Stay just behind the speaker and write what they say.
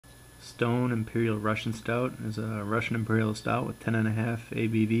Stone Imperial Russian Stout is a Russian Imperial Stout with 10.5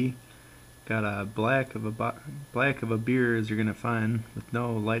 ABV. Got a black of a beer as you're gonna find, with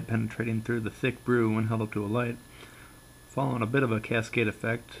no light penetrating through the thick brew when held up to a light. Following a bit of a cascade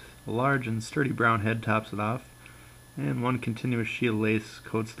effect, a large and sturdy brown head tops it off, and one continuous sheet of lace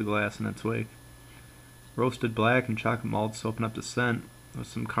coats the glass in its wake. Roasted black and chocolate malts open up the scent, with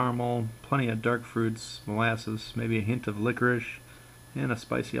some caramel, plenty of dark fruits, molasses, maybe a hint of licorice, and a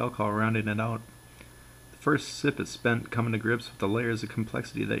spicy alcohol rounding it out. The first sip is spent coming to grips with the layers of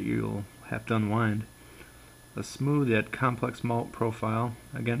complexity that you'll have to unwind. A smooth yet complex malt profile,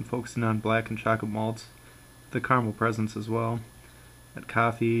 again focusing on black and chocolate malts, the caramel presence as well, that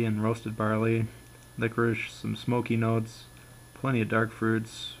coffee and roasted barley, licorice, some smoky notes, plenty of dark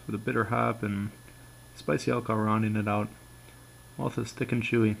fruits, with a bitter hop and spicy alcohol rounding it out. Mouth is thick and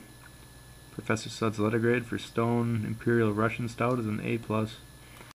chewy. Professor Sudz letter grade for Stone Imperial Russian Stout is an A+.